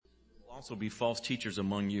also be false teachers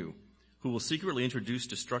among you, who will secretly introduce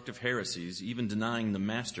destructive heresies, even denying the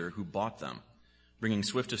master who bought them, bringing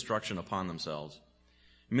swift destruction upon themselves.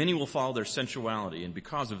 Many will follow their sensuality, and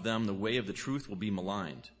because of them the way of the truth will be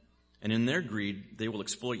maligned. And in their greed they will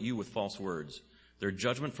exploit you with false words. Their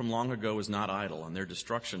judgment from long ago is not idle, and their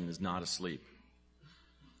destruction is not asleep.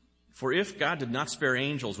 For if God did not spare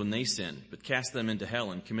angels when they sinned, but cast them into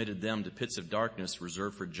hell and committed them to pits of darkness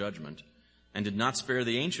reserved for judgment, and did not spare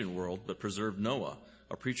the ancient world, but preserved Noah,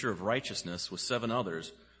 a preacher of righteousness, with 7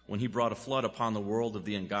 others, when he brought a flood upon the world of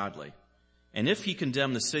the ungodly. And if he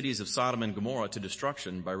condemned the cities of Sodom and Gomorrah to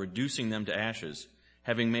destruction by reducing them to ashes,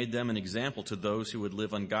 having made them an example to those who would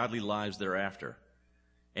live ungodly lives thereafter.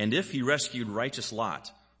 And if he rescued righteous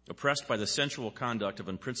Lot, oppressed by the sensual conduct of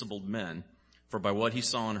unprincipled men, for by what he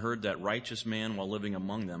saw and heard that righteous man while living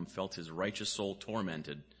among them felt his righteous soul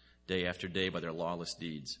tormented day after day by their lawless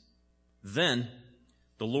deeds. Then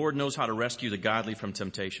the Lord knows how to rescue the godly from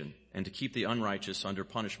temptation and to keep the unrighteous under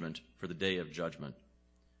punishment for the day of judgment,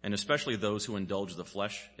 and especially those who indulge the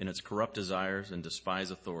flesh in its corrupt desires and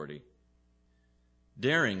despise authority.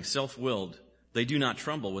 Daring, self-willed, they do not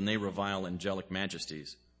tremble when they revile angelic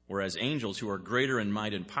majesties, whereas angels who are greater in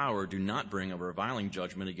might and power do not bring a reviling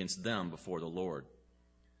judgment against them before the Lord.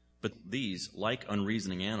 But these, like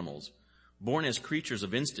unreasoning animals, born as creatures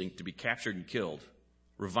of instinct to be captured and killed,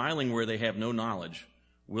 reviling where they have no knowledge,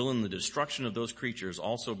 will in the destruction of those creatures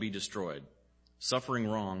also be destroyed, suffering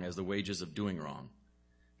wrong as the wages of doing wrong.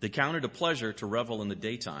 They count it a pleasure to revel in the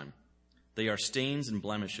daytime. They are stains and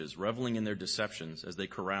blemishes, reveling in their deceptions as they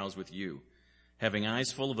carouse with you, having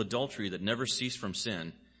eyes full of adultery that never cease from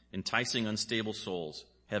sin, enticing unstable souls,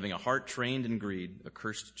 having a heart trained in greed,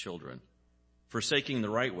 accursed children. Forsaking the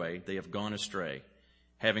right way, they have gone astray,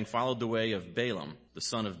 having followed the way of Balaam, the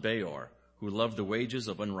son of Beor, who loved the wages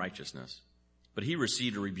of unrighteousness. But he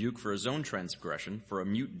received a rebuke for his own transgression, for a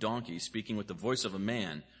mute donkey speaking with the voice of a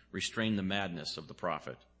man restrained the madness of the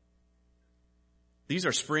prophet. These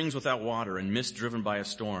are springs without water and mist driven by a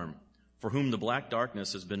storm, for whom the black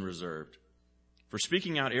darkness has been reserved. For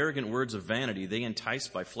speaking out arrogant words of vanity, they entice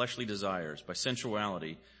by fleshly desires, by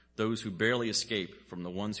sensuality, those who barely escape from the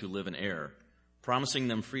ones who live in error, promising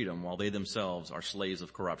them freedom while they themselves are slaves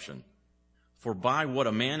of corruption. For by what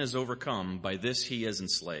a man is overcome, by this he is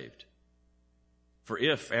enslaved. For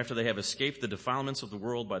if, after they have escaped the defilements of the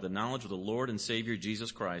world by the knowledge of the Lord and Savior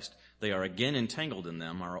Jesus Christ, they are again entangled in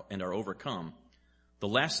them and are overcome, the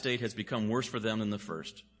last state has become worse for them than the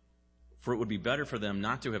first. For it would be better for them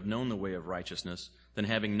not to have known the way of righteousness than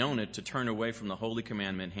having known it to turn away from the holy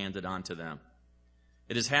commandment handed on to them.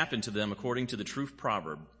 It has happened to them according to the true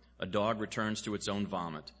proverb, a dog returns to its own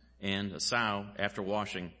vomit, and a sow, after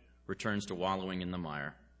washing, returns to wallowing in the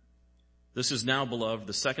mire. This is now, beloved,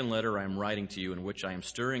 the second letter I am writing to you, in which I am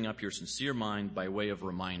stirring up your sincere mind by way of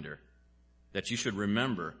reminder, that you should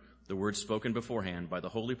remember the words spoken beforehand by the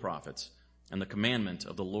holy prophets and the commandment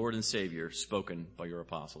of the Lord and Savior spoken by your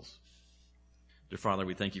apostles. Dear Father,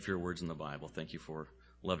 we thank you for your words in the Bible. Thank you for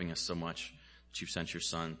loving us so much that you've sent your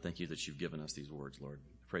Son. Thank you that you've given us these words, Lord.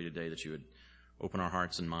 I pray today that you would open our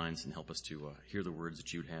hearts and minds and help us to hear the words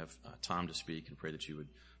that you would have Tom to speak, and pray that you would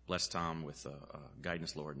bless Tom with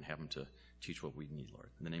guidance, Lord, and have him to teach what we need, Lord.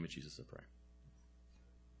 In the name of Jesus, I pray.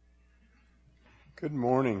 Good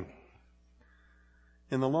morning.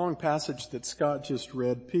 In the long passage that Scott just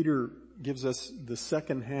read, Peter gives us the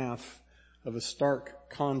second half of a stark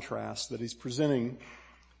contrast that he's presenting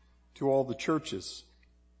to all the churches.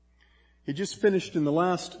 He just finished in the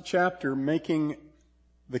last chapter making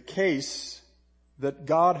the case that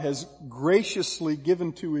God has graciously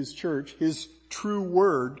given to his church his true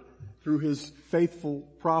word through his faithful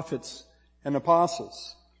prophets and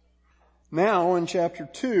apostles. Now in chapter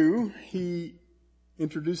 2, he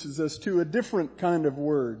introduces us to a different kind of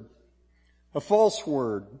word, a false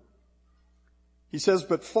word. He says,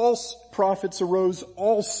 but false prophets arose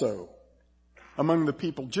also among the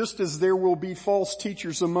people, just as there will be false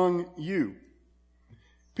teachers among you.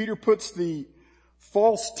 Peter puts the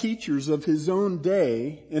false teachers of his own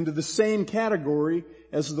day into the same category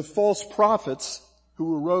as the false prophets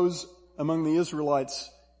who arose among the Israelites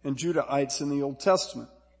and Judahites in the Old Testament.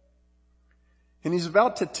 And he's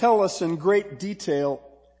about to tell us in great detail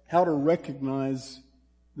how to recognize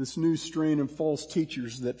this new strain of false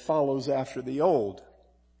teachers that follows after the old.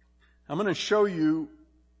 I'm going to show you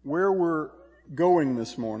where we're going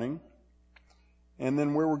this morning and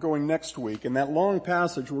then where we're going next week. In that long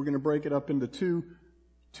passage, we're going to break it up into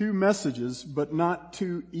two messages, but not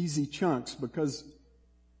two easy chunks, because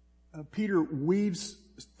Peter weaves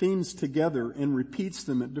themes together and repeats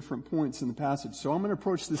them at different points in the passage. So I'm going to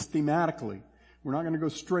approach this thematically. We're not going to go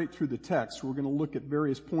straight through the text. We're going to look at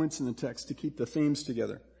various points in the text to keep the themes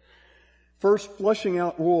together. First, flushing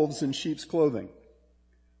out wolves in sheep's clothing.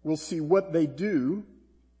 We'll see what they do,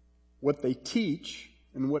 what they teach,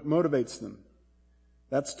 and what motivates them.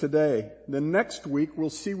 That's today. Then next week, we'll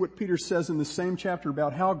see what Peter says in the same chapter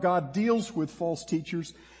about how God deals with false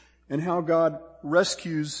teachers and how God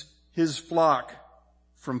rescues his flock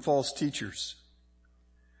from false teachers.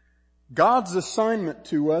 God's assignment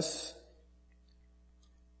to us,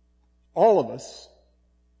 all of us,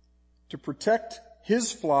 to protect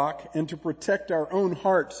his flock and to protect our own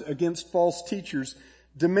hearts against false teachers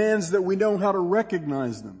demands that we know how to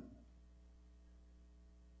recognize them.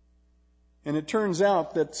 And it turns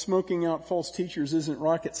out that smoking out false teachers isn't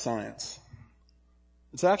rocket science.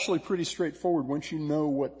 It's actually pretty straightforward once you know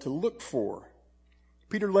what to look for.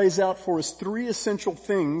 Peter lays out for us 3 essential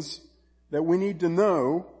things that we need to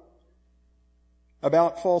know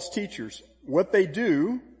about false teachers. What they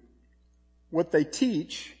do, what they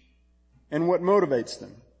teach, and what motivates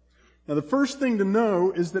them. Now the first thing to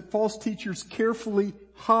know is that false teachers carefully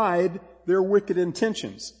hide their wicked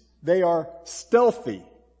intentions. They are stealthy.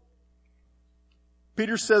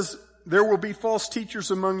 Peter says there will be false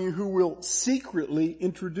teachers among you who will secretly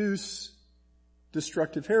introduce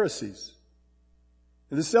destructive heresies.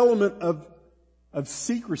 And this element of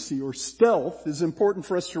secrecy or stealth is important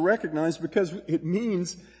for us to recognize because it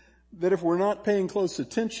means that if we're not paying close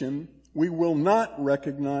attention, we will not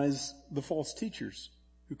recognize the false teachers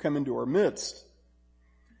who come into our midst.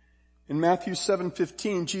 In Matthew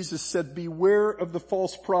 7:15, Jesus said, "Beware of the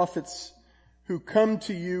false prophets who come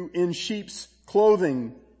to you in sheep's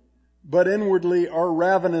clothing, but inwardly are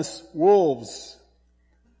ravenous wolves."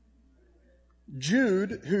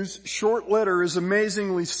 Jude, whose short letter is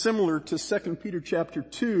amazingly similar to 2 Peter chapter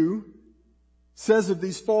 2, says of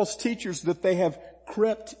these false teachers that they have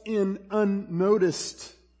crept in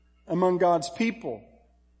unnoticed among God's people.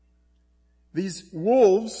 These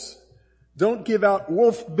wolves don't give out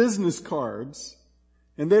wolf business cards,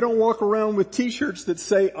 and they don't walk around with t-shirts that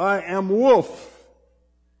say, "I am wolf."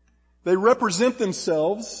 They represent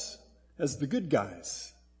themselves as the good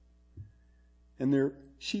guys. And their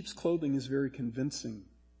sheep's clothing is very convincing.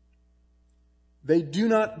 They do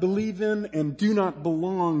not believe in and do not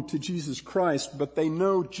belong to Jesus Christ, but they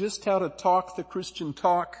know just how to talk the Christian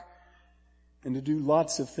talk and to do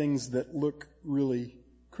lots of things that look really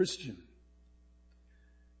Christian.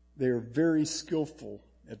 They are very skillful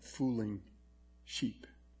at fooling sheep.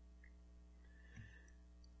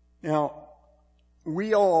 Now,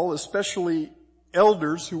 we all, especially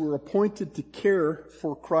elders who are appointed to care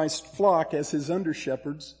for Christ's flock as his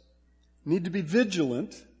under-shepherds, need to be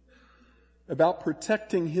vigilant about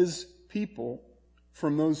protecting his people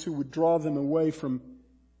from those who would draw them away from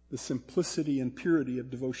the simplicity and purity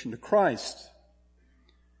of devotion to Christ.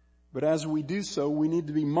 But as we do so, we need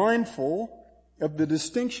to be mindful of the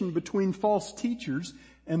distinction between false teachers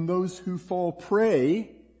and those who fall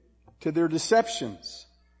prey to their deceptions.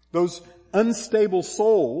 Those unstable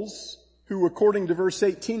souls who, according to verse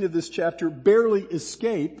 18 of this chapter, barely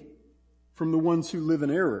escape from the ones who live in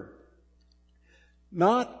error.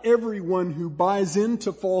 Not everyone who buys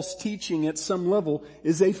into false teaching at some level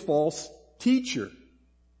is a false teacher.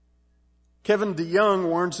 Kevin DeYoung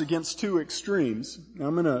warns against 2 extremes. Now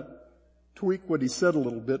I'm going to tweak what he said a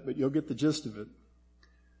little bit, but you'll get the gist of it.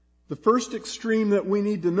 The first extreme that we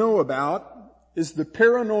need to know about is the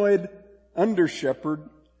paranoid under-shepherd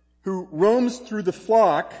who roams through the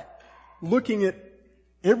flock looking at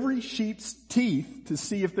every sheep's teeth to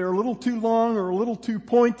see if they're a little too long or a little too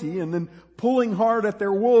pointy, and then pulling hard at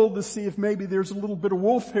their wool to see if maybe there's a little bit of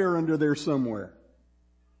wolf hair under there somewhere.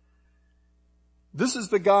 This is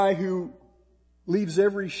the guy who leaves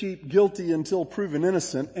every sheep guilty until proven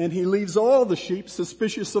innocent, and he leaves all the sheep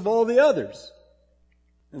suspicious of all the others.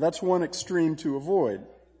 And that's one extreme to avoid.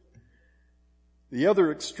 The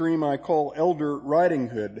other extreme I call Elder Riding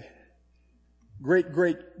Hood,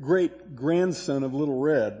 great-great-great-grandson of Little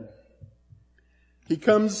Red. He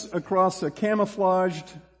comes across a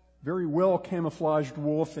camouflaged, very well camouflaged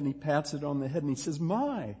wolf, and he pats it on the head and he says,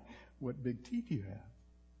 "My, what big teeth you have."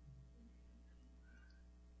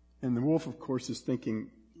 And the wolf, of course, is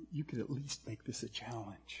thinking, you could at least make this a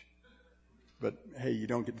challenge. But hey, you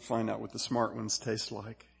don't get to find out what the smart ones taste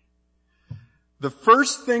like. The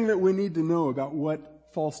first thing that we need to know about what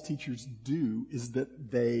false teachers do is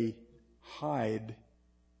that they hide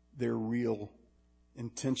their real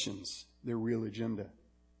intentions, their real agenda.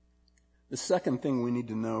 The second thing we need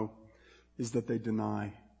to know is that they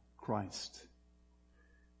deny Christ.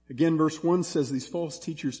 Again, verse 1 says these false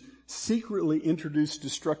teachers secretly introduce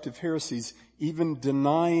destructive heresies, even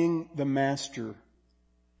denying the master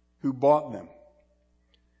who bought them.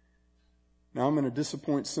 Now I'm going to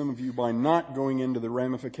disappoint some of you by not going into the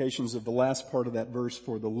ramifications of the last part of that verse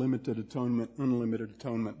for the limited atonement, unlimited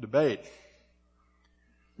atonement debate.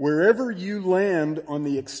 Wherever you land on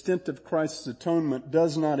the extent of Christ's atonement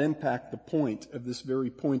does not impact the point of this very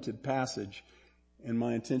pointed passage, and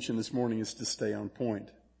my intention this morning is to stay on point.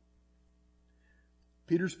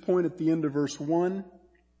 Peter's point at the end of verse 1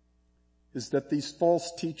 is that these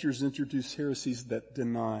false teachers introduce heresies that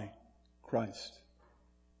deny Christ.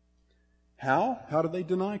 How? How do they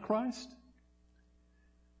deny Christ?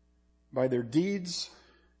 By their deeds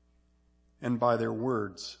and by their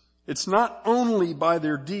words. It's not only by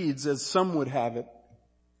their deeds, as some would have it.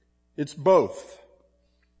 It's both.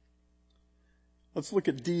 Let's look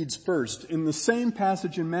at deeds first. In the same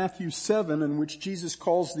passage in Matthew 7, in which Jesus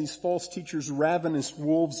calls these false teachers ravenous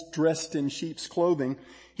wolves dressed in sheep's clothing,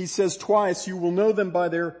 he says twice, "You will know them by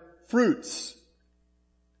their fruits."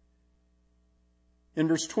 In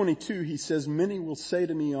verse 22, he says, "Many will say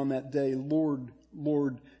to me on that day, 'Lord,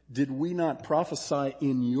 Lord, did we not prophesy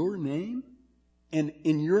in your name? And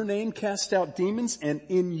in your name cast out demons? And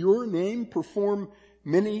in your name perform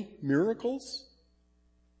many miracles?'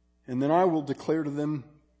 And then I will declare to them,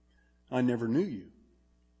 'I never knew you.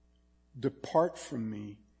 Depart from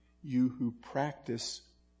me, you who practice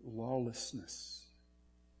lawlessness.'"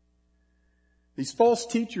 These false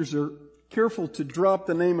teachers are careful to drop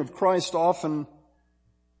the name of Christ, often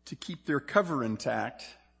to keep their cover intact.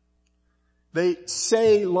 They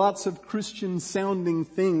say lots of Christian-sounding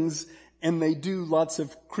things, and they do lots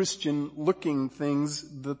of Christian-looking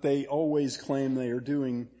things that they always claim they are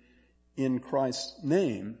doing in Christ's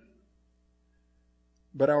name.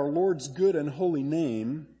 But our Lord's good and holy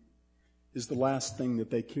name is the last thing that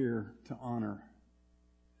they care to honor.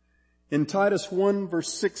 In Titus 1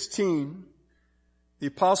 verse 16, the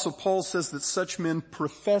Apostle Paul says that such men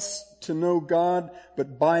profess to know God,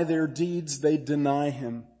 but by their deeds they deny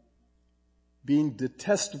Him, being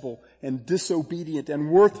detestable and disobedient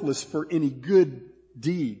and worthless for any good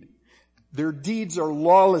deed. Their deeds are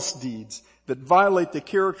lawless deeds that violate the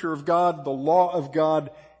character of God, the law of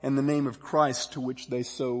God, and the name of Christ, to which they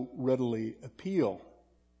so readily appeal.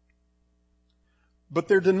 But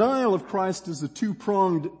their denial of Christ is a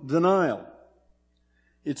two-pronged denial.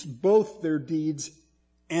 It's both their deeds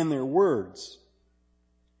and their words.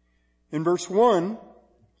 In verse 1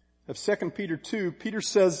 of 2 Peter 2, Peter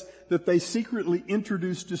says that they secretly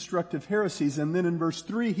introduce destructive heresies, and then in verse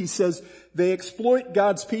 3 he says they exploit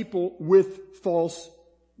God's people with false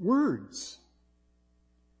words.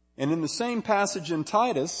 And in the same passage in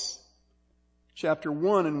Titus, chapter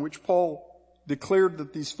 1, in which Paul declared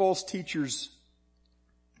that these false teachers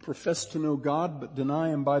profess to know God but deny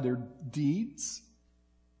Him by their deeds,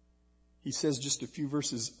 he says just a few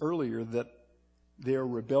verses earlier that they are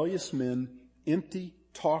rebellious men, empty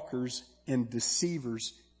talkers and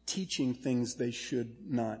deceivers, teaching things they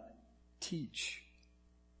should not teach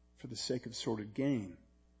for the sake of sordid gain.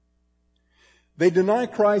 They deny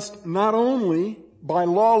Christ not only by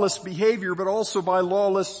lawless behavior, but also by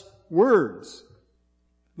lawless words.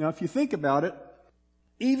 Now, if you think about it,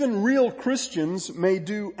 even real Christians may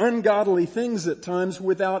do ungodly things at times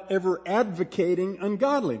without ever advocating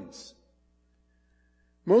ungodliness.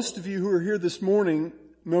 Most of you who are here this morning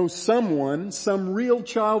know someone, some real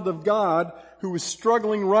child of God, who is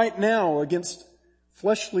struggling right now against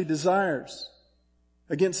fleshly desires,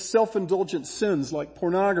 against self-indulgent sins like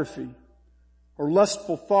pornography, or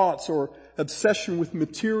lustful thoughts, or obsession with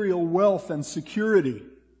material wealth and security.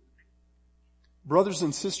 Brothers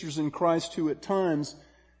and sisters in Christ who at times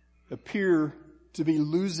appear to be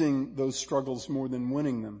losing those struggles more than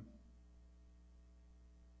winning them.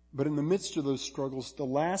 But in the midst of those struggles, the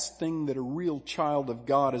last thing that a real child of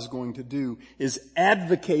God is going to do is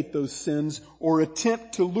advocate those sins or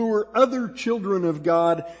attempt to lure other children of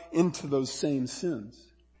God into those same sins.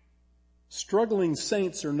 Struggling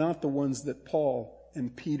saints are not the ones that Paul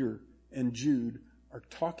and Peter and Jude are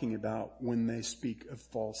talking about when they speak of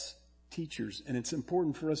false teachers. And it's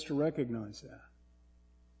important for us to recognize that.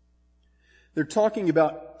 They're talking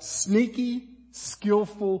about sneaky,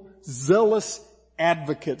 skillful, zealous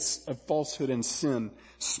advocates of falsehood and sin,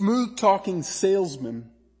 smooth-talking salesmen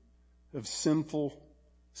of sinful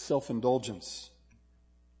self-indulgence.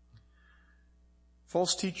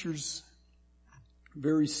 False teachers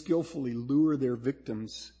very skillfully lure their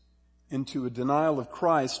victims into a denial of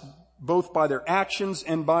Christ, both by their actions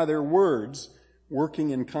and by their words,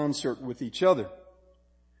 working in concert with each other.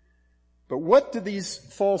 But what do these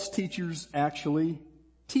false teachers actually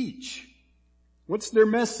teach? What's their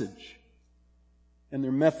message and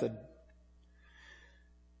their method?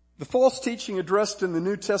 The false teaching addressed in the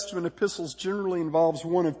New Testament epistles generally involves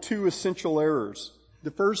one of two essential errors.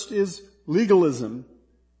 The first is legalism,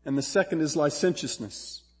 and the second is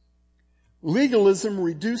licentiousness. Legalism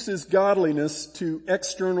reduces godliness to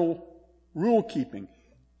external rule keeping,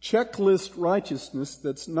 checklist righteousness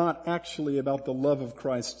that's not actually about the love of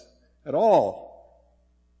Christ at all.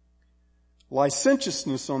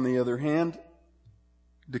 Licentiousness, on the other hand,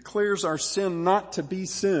 declares our sin not to be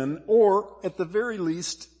sin, or at the very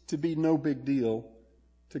least to be no big deal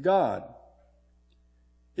to God.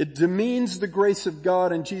 It demeans the grace of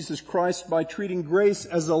God in Jesus Christ by treating grace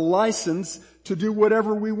as a license to do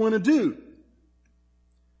whatever we want to do.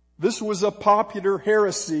 This was a popular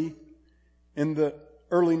heresy in the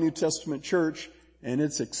early New Testament church, and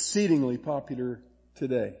it's exceedingly popular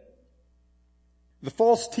today. The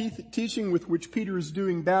false teaching with which Peter is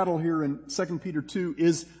doing battle here in 2 Peter 2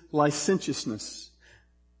 is licentiousness.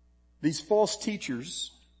 These false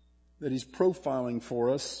teachers that he's profiling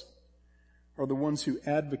for us are the ones who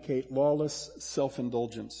advocate lawless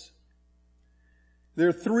self-indulgence. There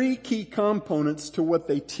are three key components to what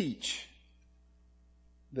they teach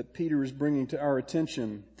that Peter is bringing to our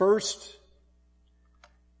attention. First,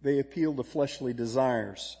 they appeal to fleshly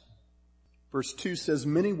desires. Verse 2 says,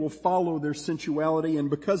 many will follow their sensuality, and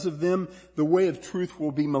because of them, the way of truth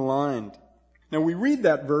will be maligned. Now we read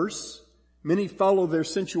that verse, many follow their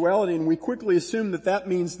sensuality, and we quickly assume that that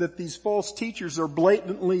means that these false teachers are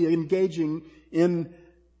blatantly engaging in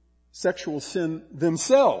sexual sin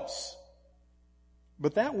themselves.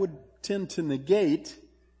 But that would tend to negate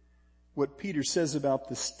what Peter says about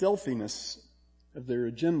the stealthiness of their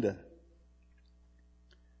agenda.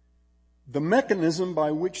 The mechanism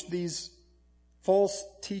by which these false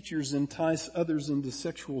teachers entice others into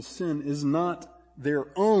sexual sin is not their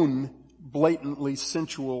own blatantly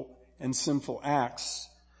sensual and sinful acts.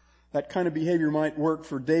 That kind of behavior might work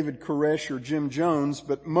for David Koresh or Jim Jones,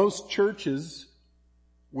 but most churches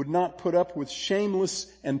would not put up with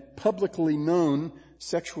shameless and publicly known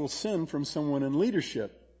sexual sin from someone in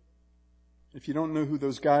leadership. If you don't know who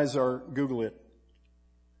those guys are, Google it.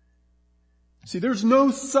 See, there's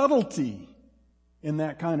no subtlety in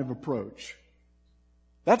that kind of approach.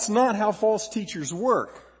 That's not how false teachers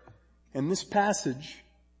work. And this passage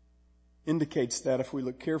indicates that if we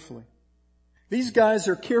look carefully. These guys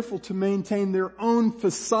are careful to maintain their own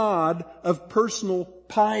facade of personal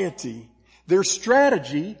piety. Their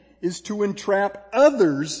strategy is to entrap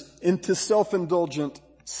others into self-indulgent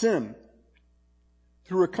sin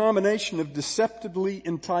through a combination of deceptively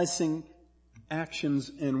enticing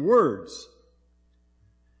actions and words.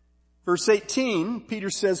 Verse 18, Peter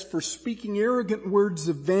says, for speaking arrogant words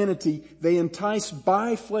of vanity, they entice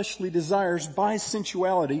by fleshly desires, by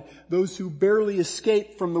sensuality, those who barely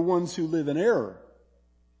escape from the ones who live in error.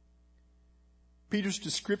 Peter's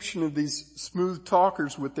description of these smooth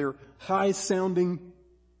talkers with their high-sounding,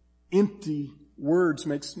 empty words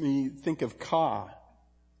makes me think of Kaa.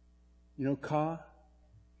 You know Kaa?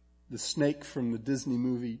 The snake from the Disney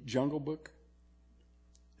movie Jungle Book?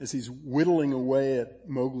 As he's whittling away at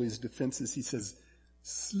Mowgli's defenses, he says,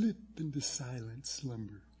 slip into silent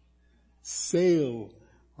slumber. Sail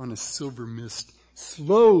on a silver mist.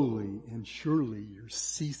 Slowly and surely your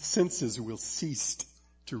senses will cease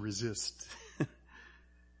to resist.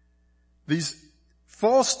 These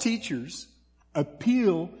false teachers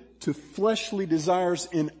appeal to fleshly desires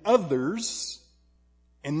in others,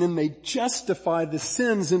 and then they justify the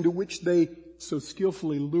sins into which they so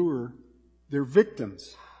skillfully lure their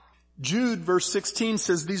victims. Jude, verse 16,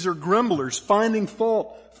 says these are grumblers, finding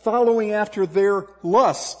fault, following after their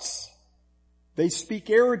lusts. They speak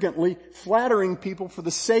arrogantly, flattering people for the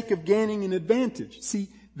sake of gaining an advantage. See,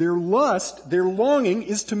 their lust, their longing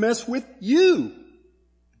is to mess with you,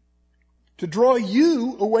 to draw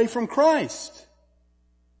you away from Christ.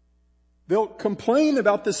 They'll complain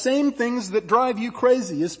about the same things that drive you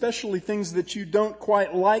crazy, especially things that you don't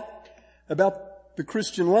quite like about the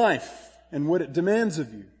Christian life and what it demands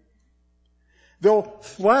of you. They'll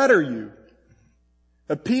flatter you,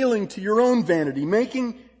 appealing to your own vanity,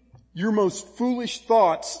 making your most foolish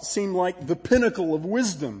thoughts seem like the pinnacle of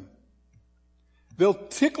wisdom. They'll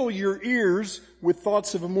tickle your ears with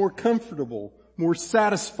thoughts of a more comfortable, more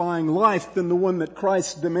satisfying life than the one that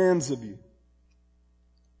Christ demands of you.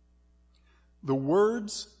 The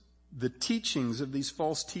words, the teachings of these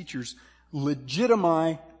false teachers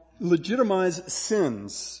legitimize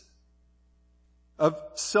sins of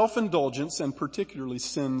self-indulgence, and particularly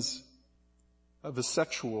sins of a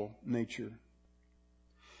sexual nature.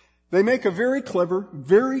 They make a very clever,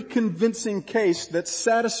 very convincing case that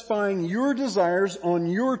satisfying your desires on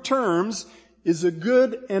your terms is a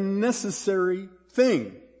good and necessary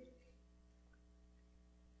thing.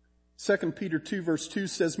 2 Peter 2 verse 2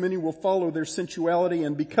 says, many will follow their sensuality,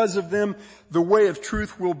 and because of them, the way of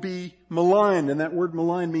truth will be maligned. And that word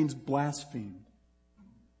malign means blasphemed.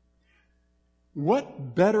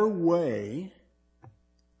 What better way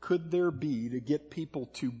could there be to get people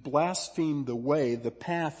to blaspheme the way, the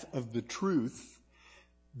path of the truth,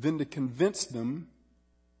 than to convince them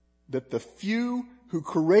that the few who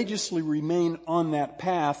courageously remain on that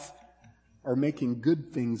path are making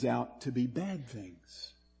good things out to be bad things?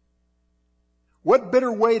 What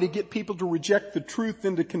better way to get people to reject the truth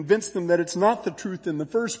than to convince them that it's not the truth in the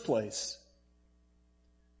first place?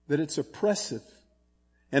 That it's oppressive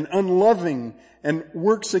and unloving and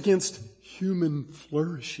works against human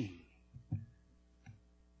flourishing.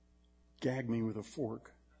 Gag me with a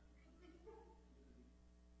fork.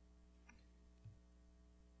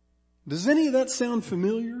 Does any of that sound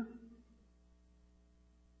familiar?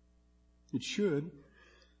 It should.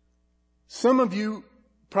 Some of you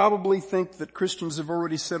probably think that Christians have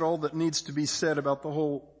already said all that needs to be said about the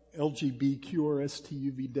whole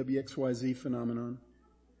LGBTQRSTUVWXYZ phenomenon.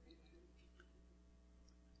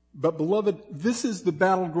 But beloved, this is the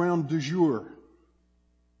battleground du jour.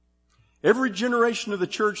 Every generation of the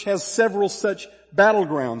church has several such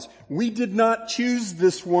battlegrounds. We did not choose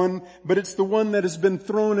this one, but it's the one that has been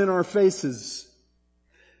thrown in our faces.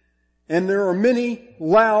 And there are many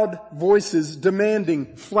loud voices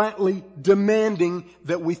demanding, flatly demanding,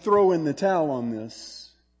 that we throw in the towel on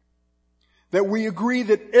this. That we agree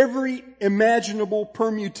that every imaginable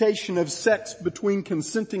permutation of sex between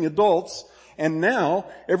consenting adults, and now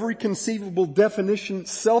every conceivable definition,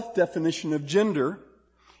 self-definition of gender,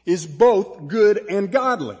 is both good and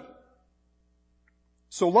godly.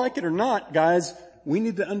 So like it or not, guys, we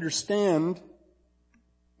need to understand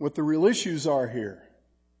what the real issues are here.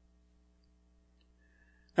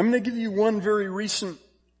 I'm going to give you one very recent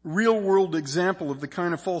real-world example of the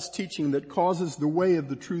kind of false teaching that causes the way of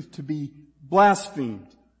the truth to be blasphemed.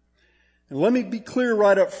 And let me be clear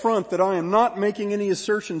right up front that I am not making any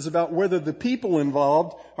assertions about whether the people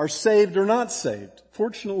involved are saved or not saved.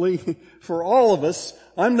 Fortunately for all of us,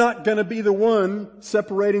 I'm not going to be the one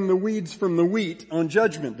separating the weeds from the wheat on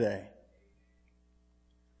Judgment Day.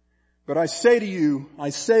 But I say to you,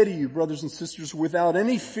 brothers and sisters, without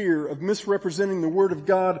any fear of misrepresenting the Word of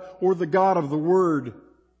God or the God of the Word,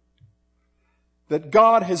 that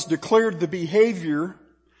God has declared the behavior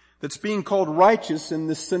that's being called righteous in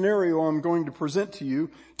this scenario I'm going to present to you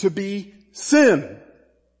to be sin.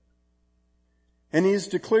 And He has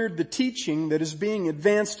declared the teaching that is being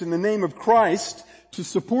advanced in the name of Christ to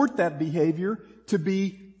support that behavior to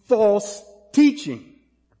be false teaching.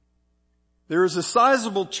 There is a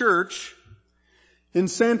sizable church in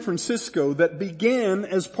San Francisco that began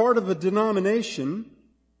as part of a denomination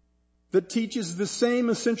that teaches the same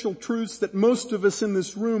essential truths that most of us in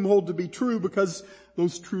this room hold to be true, because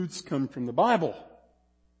those truths come from the Bible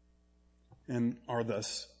and are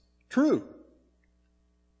thus true.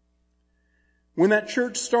 When that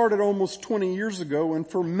church started almost 20 years ago, and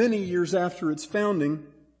for many years after its founding,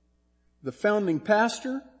 the founding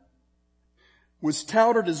pastor was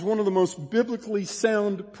touted as one of the most biblically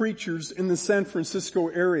sound preachers in the San Francisco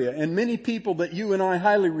area, and many people that you and I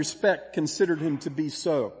highly respect considered him to be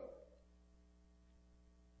so.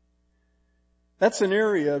 That's an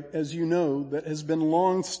area, as you know, that has been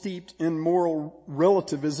long steeped in moral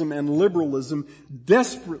relativism and liberalism,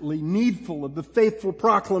 desperately needful of the faithful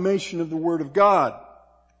proclamation of the Word of God.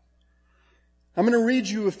 I'm going to read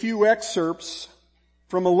you a few excerpts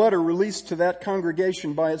from a letter released to that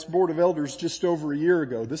congregation by its board of elders just over a year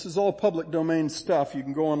ago. This is all public domain stuff. You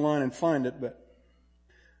can go online and find it, but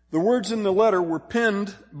the words in the letter were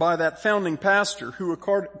penned by that founding pastor who,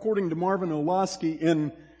 according to Marvin Olasky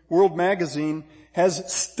in World Magazine,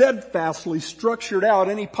 has steadfastly structured out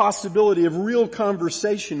any possibility of real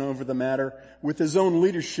conversation over the matter with his own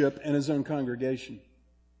leadership and his own congregation.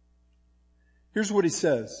 Here's what he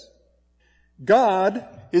says. God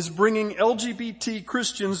is bringing LGBT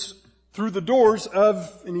Christians through the doors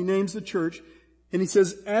of, and he names the church, and he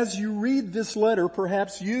says, as you read this letter,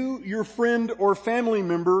 perhaps you, your friend or family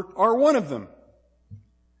member are one of them.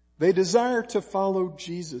 They desire to follow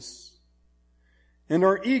Jesus and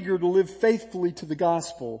are eager to live faithfully to the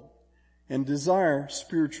gospel and desire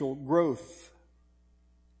spiritual growth.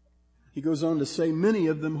 He goes on to say, many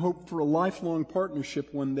of them hope for a lifelong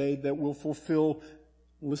partnership one day that will fulfill,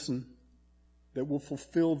 that will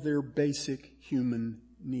fulfill their basic human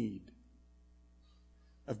need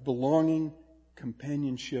of belonging,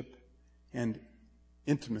 companionship, and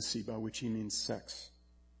intimacy, by which he means sex.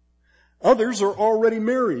 Others are already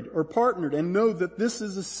married or partnered and know that this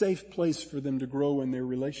is a safe place for them to grow in their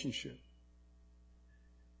relationship.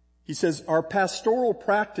 He says, our pastoral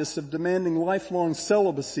practice of demanding lifelong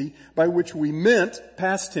celibacy, by which we meant,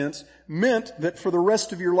 past tense, meant that for the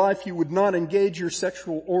rest of your life you would not engage your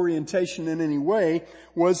sexual orientation in any way,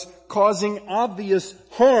 was causing obvious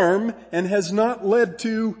harm and has not led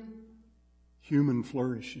to human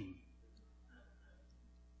flourishing.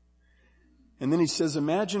 And then he says,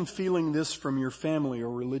 imagine feeling this from your family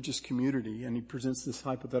or religious community. And he presents this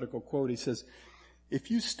hypothetical quote. He says,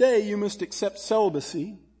 if you stay, you must accept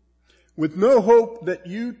celibacy with no hope that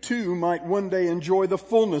you too might one day enjoy the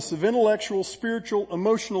fullness of intellectual, spiritual,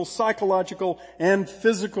 emotional, psychological, and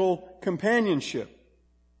physical companionship.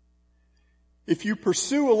 If you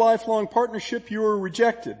pursue a lifelong partnership, you are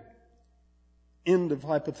rejected. End of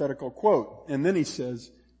hypothetical quote. And then he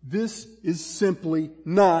says, this is simply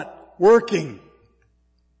not working.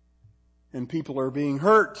 And people are being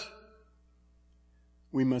hurt.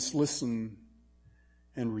 We must listen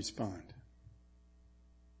and respond.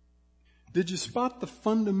 Did you spot the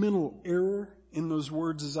fundamental error in those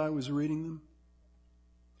words as I was reading them?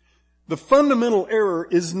 The fundamental error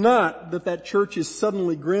is not that church is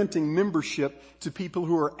suddenly granting membership to people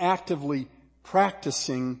who are actively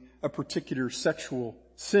practicing a particular sexual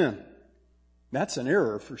sin. That's an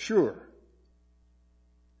error for sure.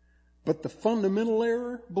 But the fundamental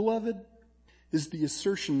error, beloved, is the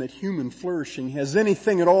assertion that human flourishing has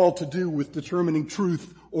anything at all to do with determining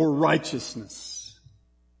truth or righteousness.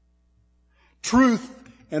 Truth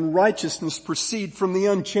and righteousness proceed from the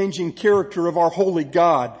unchanging character of our holy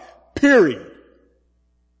God, period.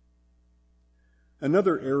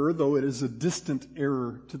 Another error, though it is a distant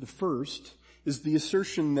error to the first, is the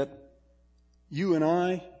assertion that you and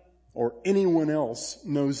I or anyone else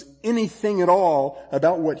knows anything at all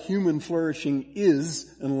about what human flourishing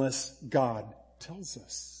is unless God tells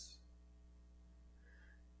us.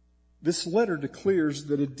 This letter declares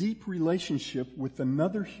that a deep relationship with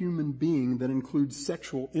another human being that includes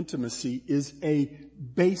sexual intimacy is a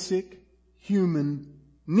basic human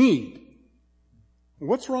need.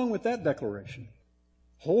 What's wrong with that declaration?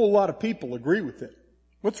 A whole lot of people agree with it.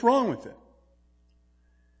 What's wrong with it?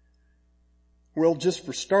 Well, just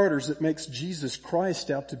for starters, it makes Jesus Christ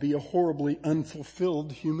out to be a horribly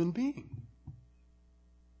unfulfilled human being.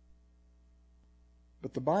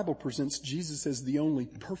 But the Bible presents Jesus as the only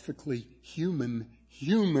perfectly human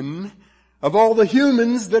of all the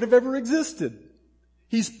humans that have ever existed.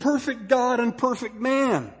 He's perfect God and perfect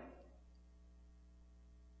man.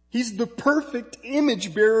 He's the perfect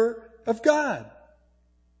image bearer of God.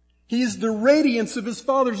 He is the radiance of his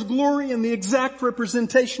Father's glory and the exact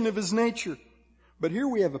representation of his nature. But here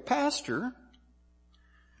we have a pastor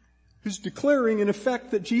who's declaring in effect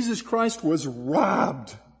that Jesus Christ was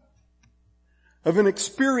robbed of an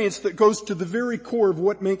experience that goes to the very core of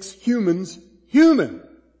what makes humans human.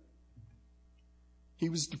 He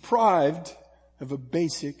was deprived of a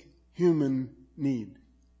basic human need.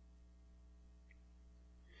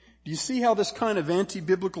 Do you see how this kind of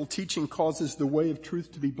anti-biblical teaching causes the way of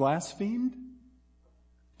truth to be blasphemed?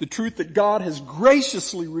 The truth that God has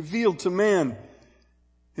graciously revealed to man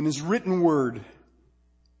in his written word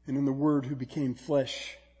and in the Word who became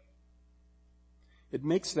flesh. It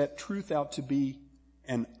makes that truth out to be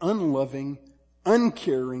an unloving,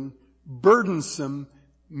 uncaring, burdensome,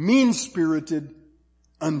 mean-spirited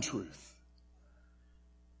untruth.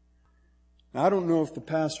 Now, I don't know if the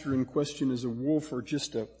pastor in question is a wolf or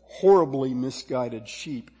just a horribly misguided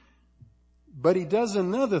sheep, but he does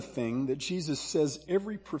another thing that Jesus says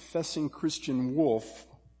every professing Christian wolf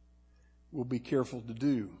will be careful to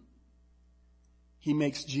do. He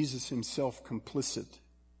makes Jesus himself complicit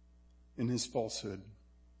in his falsehood.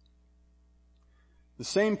 The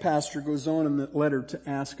same pastor goes on in that letter to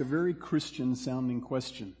ask a very Christian-sounding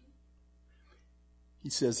question. He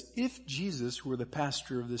says, if Jesus were the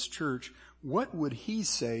pastor of this church, what would he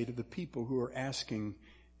say to the people who are asking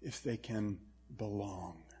if they can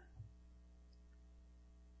belong?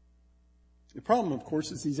 The problem, of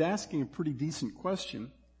course, is he's asking a pretty decent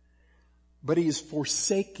question, but he is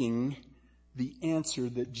forsaking the answer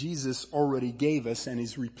that Jesus already gave us, and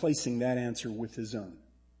he's replacing that answer with his own.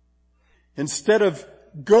 Instead of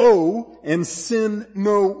go and sin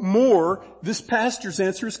no more, this pastor's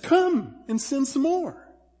answer is come and sin some more.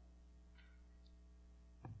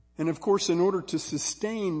 And of course, in order to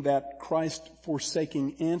sustain that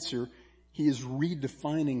Christ-forsaking answer, he is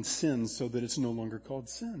redefining sin so that it's no longer called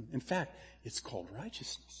sin. In fact, it's called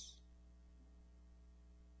righteousness.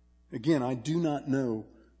 Again, I do not know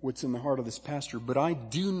what's in the heart of this pastor, but I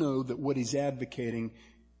do know that what he's advocating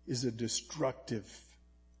is a destructive,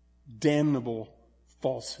 damnable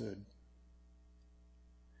falsehood.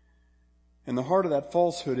 And the heart of that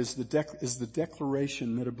falsehood is the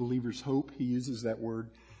declaration that a believer's hope, he uses that word,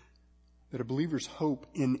 that a believer's hope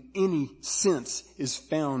in any sense is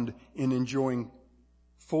found in enjoying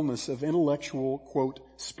fullness of intellectual, quote,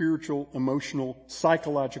 spiritual, emotional,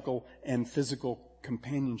 psychological, and physical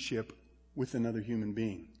companionship with another human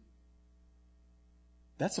being.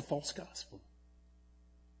 That's a false gospel.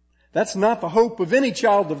 That's not the hope of any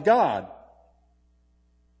child of God.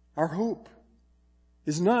 Our hope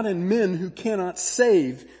is not in men who cannot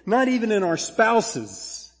save, not even in our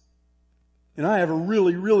spouses. And I have a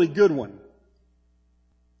really, really good one.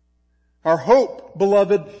 Our hope,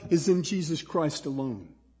 beloved, is in Jesus Christ alone.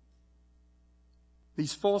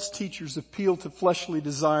 These false teachers appeal to fleshly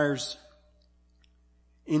desires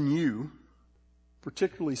in you,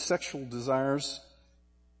 particularly sexual desires,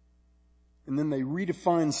 and then they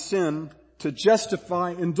redefine sin to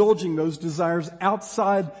justify indulging those desires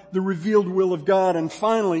outside the revealed will of God. And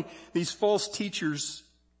finally, these false teachers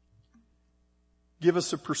give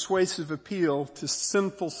us a persuasive appeal to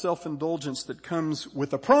sinful self-indulgence that comes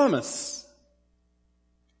with a promise.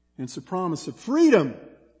 And it's a promise of freedom.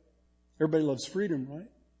 Everybody loves freedom, right?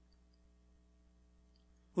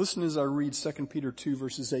 Listen as I read 2 Peter 2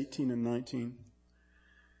 verses 18 and 19.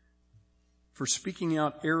 For speaking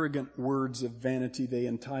out arrogant words of vanity, they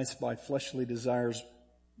entice by fleshly desires,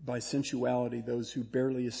 by sensuality, those who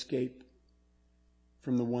barely escape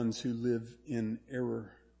from the ones who live in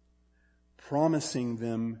error, promising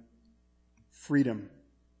them freedom,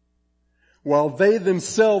 while they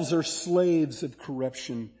themselves are slaves of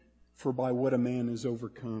corruption, for by what a man is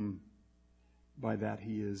overcome, by that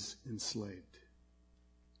he is enslaved.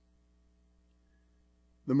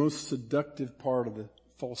 The most seductive part of the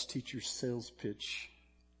false teacher's sales pitch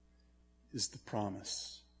is the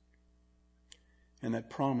promise. And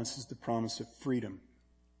that promise is the promise of freedom.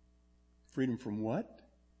 Freedom from what?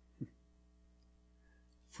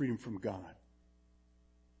 Freedom from God.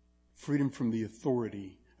 Freedom from the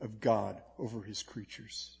authority of God over His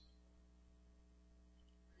creatures.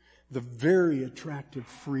 The very attractive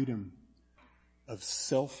freedom of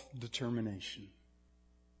self-determination.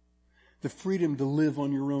 The freedom to live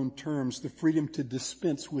on your own terms. The freedom to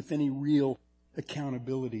dispense with any real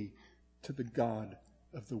accountability to the God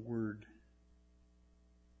of the Word.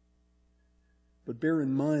 But bear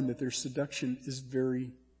in mind that their seduction is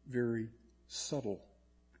very, very subtle.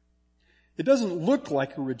 It doesn't look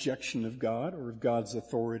like a rejection of God or of God's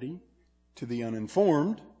authority to the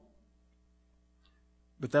uninformed.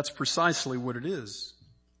 But that's precisely what it is.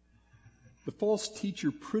 The false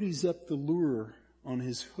teacher pretties up the lure on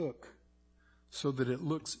his hook so that it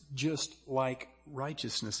looks just like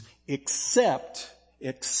righteousness, except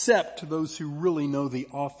to those who really know the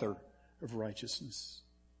author of righteousness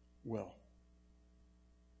well.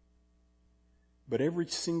 But every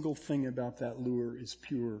single thing about that lure is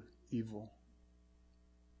pure evil.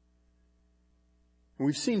 And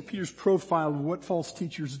we've seen Peter's profile of what false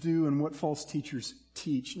teachers do and what false teachers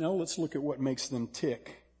teach. Now let's look at what makes them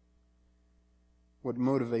tick, what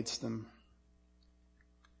motivates them.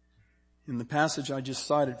 In the passage I just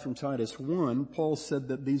cited from Titus 1, Paul said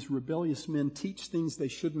that these rebellious men teach things they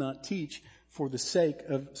should not teach for the sake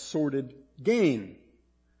of sordid gain.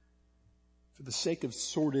 For the sake of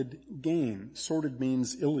sordid gain. Sordid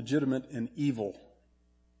means illegitimate and evil.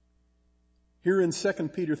 Here in 2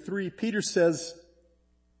 Peter 3, Peter says,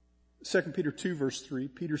 2 Peter 2 verse 3,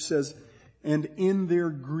 Peter says, and in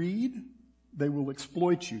their greed they will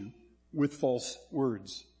exploit you with false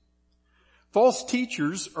words. False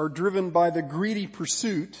teachers are driven by the greedy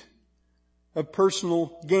pursuit of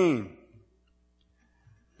personal gain.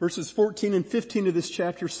 Verses 14 and 15 of this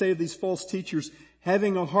chapter say of these false teachers,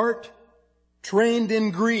 having a heart trained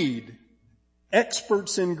in greed,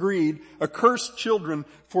 experts in greed, accursed children,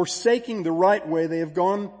 forsaking the right way, they have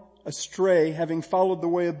gone astray, having followed the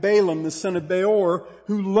way of Balaam, the son of Beor,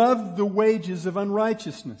 who loved the wages of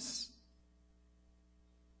unrighteousness.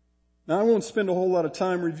 Now, I won't spend a whole lot of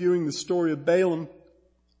time reviewing the story of Balaam,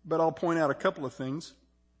 but I'll point out a couple of things.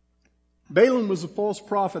 Balaam was a false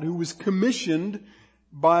prophet who was commissioned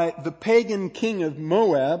by the pagan king of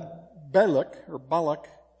Moab, Balak,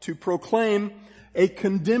 to proclaim a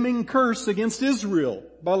condemning curse against Israel,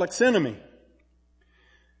 Balak's enemy.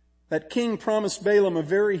 That king promised Balaam a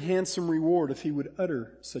very handsome reward if he would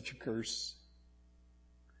utter such a curse.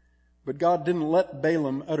 But God didn't let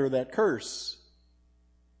Balaam utter that curse.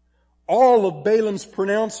 All of Balaam's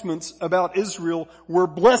pronouncements about Israel were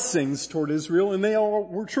blessings toward Israel, and they all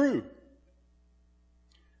were true.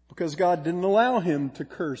 because God didn't allow him to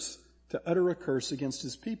utter a curse against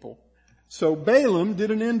his people. So Balaam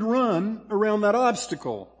did an end run around that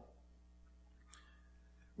obstacle.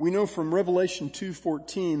 We know from Revelation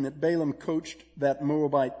 2:14 that Balaam coached that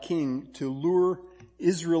Moabite king to lure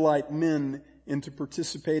Israelite men into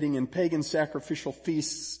participating in pagan sacrificial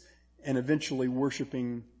feasts and eventually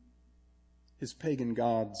worshiping his pagan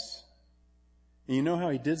gods. And you know how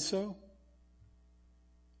he did so?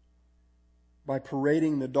 By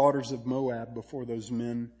parading the daughters of Moab before those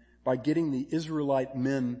men, by getting the Israelite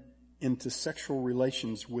men into sexual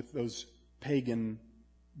relations with those pagan,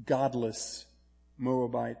 godless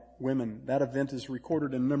Moabite women. That event is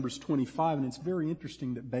recorded in Numbers 25, and it's very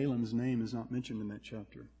interesting that Balaam's name is not mentioned in that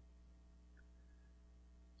chapter.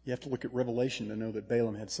 You have to look at Revelation to know that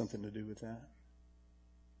Balaam had something to do with that.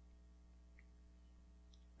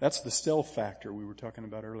 That's the stealth factor we were talking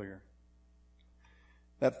about earlier.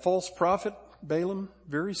 That false prophet, Balaam,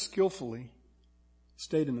 very skillfully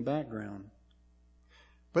stayed in the background.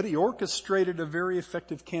 But he orchestrated a very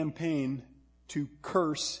effective campaign to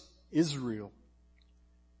curse Israel.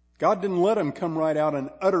 God didn't let him come right out and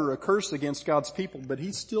utter a curse against God's people, but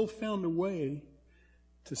he still found a way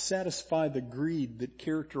to satisfy the greed that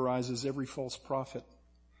characterizes every false prophet.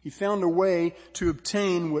 He found a way to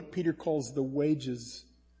obtain what Peter calls the wages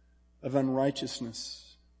of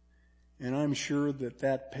unrighteousness. And I'm sure that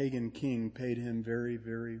that pagan king paid him very,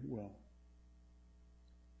 very well.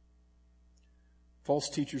 False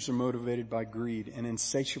teachers are motivated by greed, an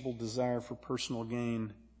insatiable desire for personal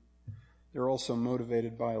gain. They're also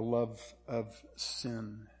motivated by a love of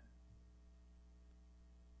sin.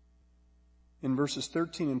 In verses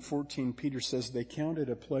 13 and 14, Peter says they count it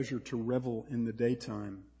a pleasure to revel in the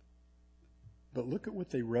daytime. But look at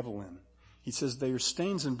what they revel in. He says they are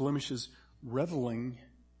stains and blemishes, reveling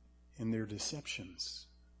in their deceptions.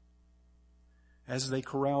 As they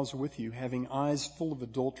carouse with you, having eyes full of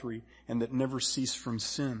adultery and that never cease from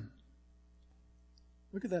sin.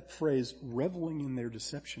 Look at that phrase, reveling in their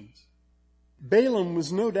deceptions. Balaam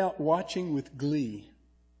was no doubt watching with glee,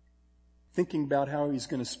 thinking about how he's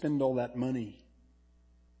going to spend all that money.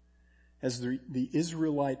 As the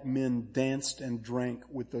Israelite men danced and drank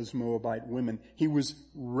with those Moabite women, he was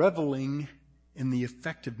reveling in the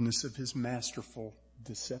effectiveness of his masterful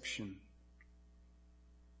deception.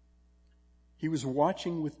 He was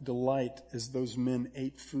watching with delight as those men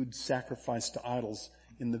ate food sacrificed to idols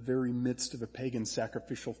in the very midst of a pagan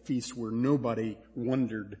sacrificial feast where nobody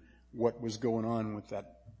wondered what was going on with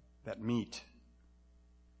that meat.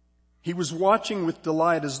 He was watching with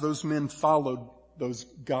delight as those men followed those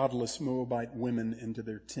godless Moabite women into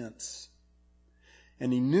their tents.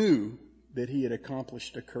 And he knew that he had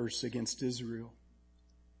accomplished a curse against Israel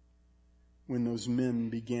when those men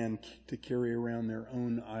began to carry around their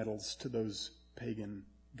own idols to those pagan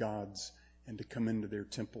gods and to come into their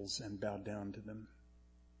temples and bow down to them.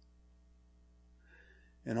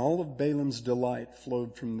 And all of Balaam's delight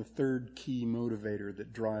flowed from the third key motivator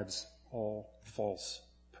that drives all false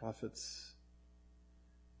prophets,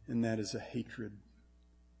 and that is a hatred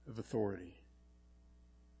of authority.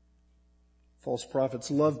 False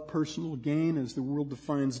prophets love personal gain as the world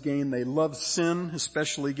defines gain. They love sin,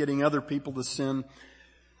 especially getting other people to sin.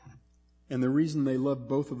 And the reason they love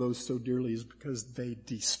both of those so dearly is because they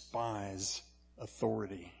despise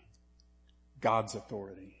authority, God's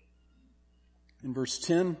authority. In verse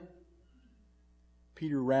 10,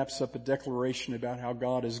 Peter wraps up a declaration about how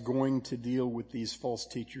God is going to deal with these false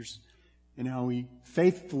teachers and how he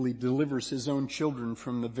faithfully delivers his own children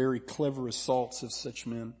from the very clever assaults of such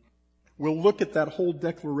men. We'll look at that whole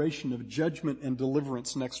declaration of judgment and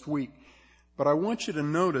deliverance next week. But I want you to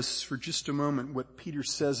notice for just a moment what Peter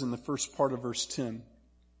says in the first part of verse 10.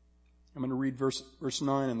 I'm going to read verse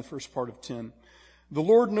 9 and the first part of 10. The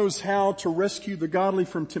Lord knows how to rescue the godly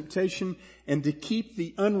from temptation and to keep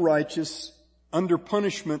the unrighteous under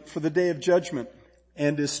punishment for the day of judgment,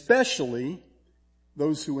 and especially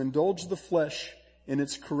those who indulge the flesh in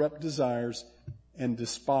its corrupt desires and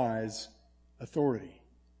despise authority.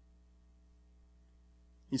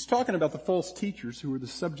 He's talking about the false teachers who are the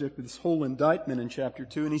subject of this whole indictment in chapter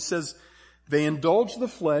 2, and he says they indulge the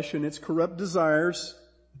flesh in its corrupt desires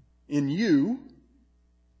in you,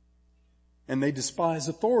 and they despise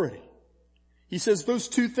authority. He says those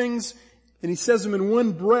two things, and he says them in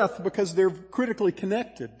one breath because they're critically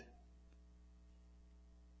connected.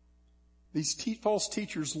 These false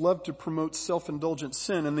teachers love to promote self-indulgent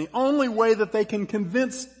sin, and the only way that they can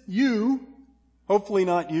convince you, hopefully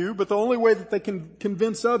not you, but the only way that they can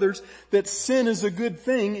convince others that sin is a good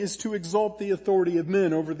thing is to exalt the authority of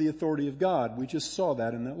men over the authority of God. We just saw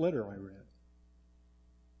that in that letter I read.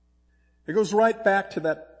 It goes right back to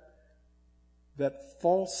that that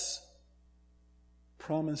false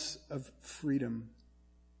promise of freedom.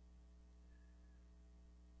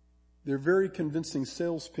 Their very convincing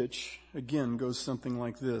sales pitch, again, goes something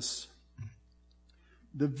like this.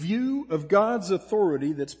 The view of God's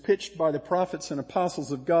authority that's pitched by the prophets and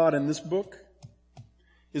apostles of God in this book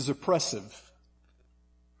is oppressive.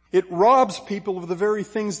 It robs people of the very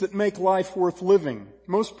things that make life worth living,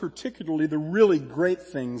 most particularly the really great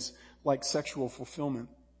things like sexual fulfillment.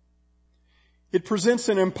 It presents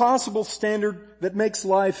an impossible standard that makes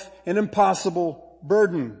life an impossible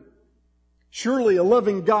burden. Surely a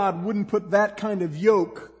loving God wouldn't put that kind of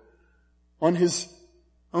yoke on His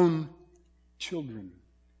own children.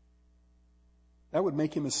 That would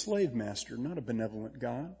make Him a slave master, not a benevolent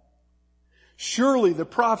God. Surely the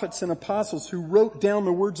prophets and apostles who wrote down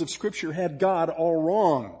the words of Scripture had God all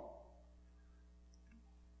wrong.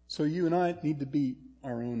 So you and I need to be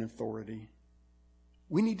our own authority.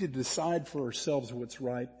 We need to decide for ourselves what's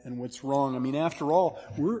right and what's wrong. I mean, after all,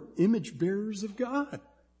 we're image bearers of God.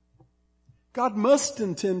 God must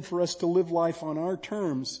intend for us to live life on our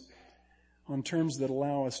terms, on terms that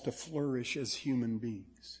allow us to flourish as human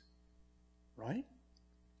beings. Right?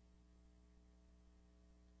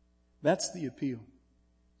 That's the appeal.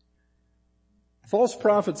 False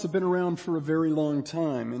prophets have been around for a very long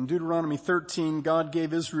time. In Deuteronomy 13, God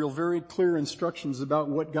gave Israel very clear instructions about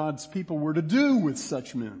what God's people were to do with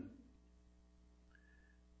such men.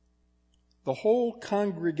 The whole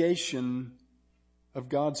congregation of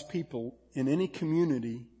God's people in any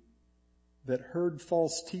community that heard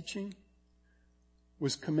false teaching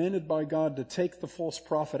was commanded by God to take the false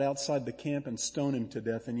prophet outside the camp and stone him to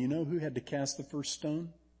death. And you know who had to cast the first stone?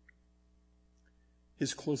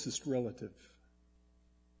 His closest relative.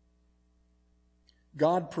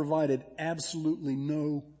 God provided absolutely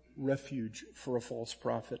no refuge for a false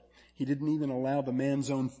prophet. He didn't even allow the man's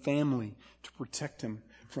own family to protect him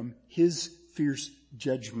from His fierce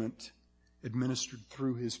judgment administered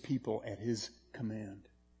through His people at His command.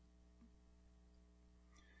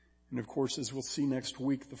 And of course, as we'll see next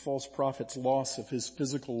week, the false prophet's loss of his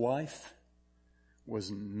physical life was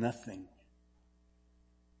nothing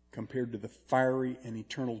compared to the fiery and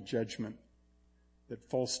eternal judgment that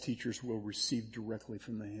false teachers will receive directly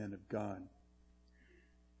from the hand of God.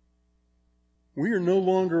 We are no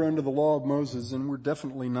longer under the law of Moses, and we're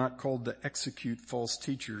definitely not called to execute false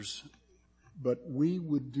teachers, but we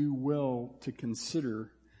would do well to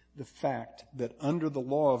consider the fact that under the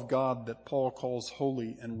law of God that Paul calls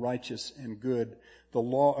holy and righteous and good, the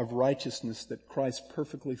law of righteousness that Christ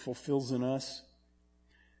perfectly fulfills in us,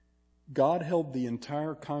 God held the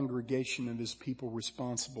entire congregation of His people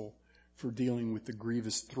responsible for dealing with the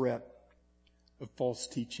grievous threat of false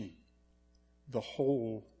teaching. The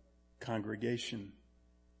whole congregation.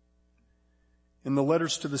 In the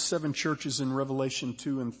letters to the 7 churches in Revelation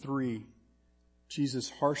 2 and 3, Jesus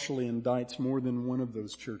harshly indicts more than one of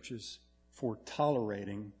those churches for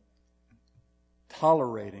tolerating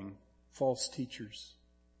false teachers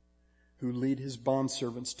who lead His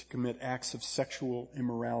bondservants to commit acts of sexual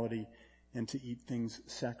immorality and to eat things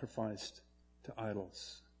sacrificed to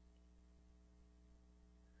idols.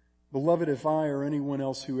 Beloved, if I or anyone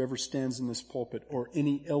else who ever stands in this pulpit, or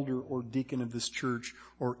any elder or deacon of this church,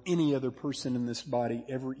 or any other person in this body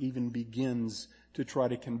ever even begins to try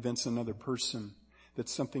to convince another person that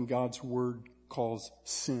something God's Word calls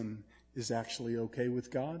sin is actually okay with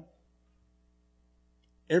God,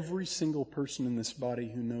 every single person in this body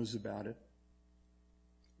who knows about it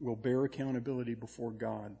will bear accountability before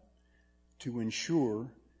God to ensure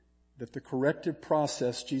that the corrective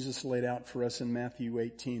process Jesus laid out for us in Matthew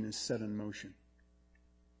 18 is set in motion.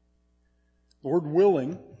 Lord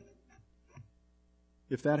willing,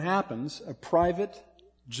 if that happens, a private,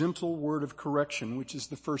 gentle word of correction, which is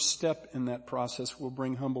the first step in that process, will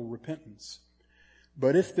bring humble repentance.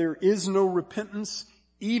 But if there is no repentance,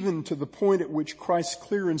 even to the point at which Christ's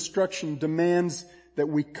clear instruction demands that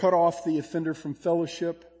we cut off the offender from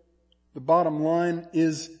fellowship, the bottom line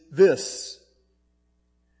is this.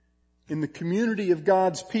 In the community of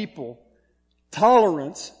God's people,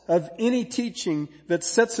 tolerance of any teaching that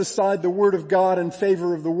sets aside the Word of God in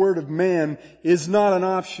favor of the Word of man is not an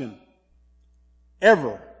option.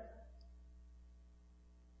 Ever.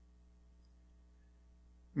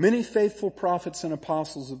 Many faithful prophets and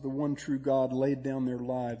apostles of the one true God laid down their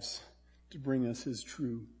lives to bring us His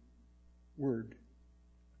true Word.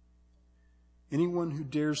 Anyone who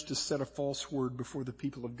dares to set a false word before the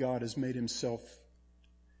people of God has made himself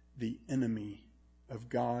the enemy of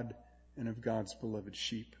God and of God's beloved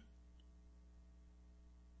sheep.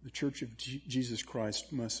 The Church of Jesus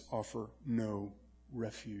Christ must offer no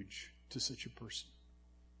refuge to such a person.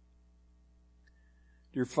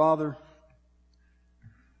 Dear Father,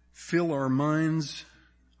 fill our minds,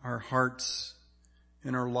 our hearts,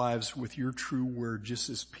 and our lives with your true word, just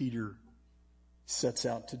as Peter sets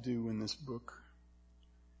out to do in this book,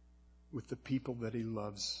 with the people that he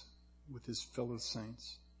loves, with his fellow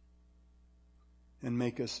saints. And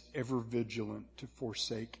make us ever vigilant to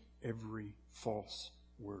forsake every false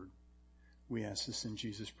word. We ask this in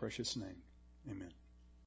Jesus' precious name. Amen.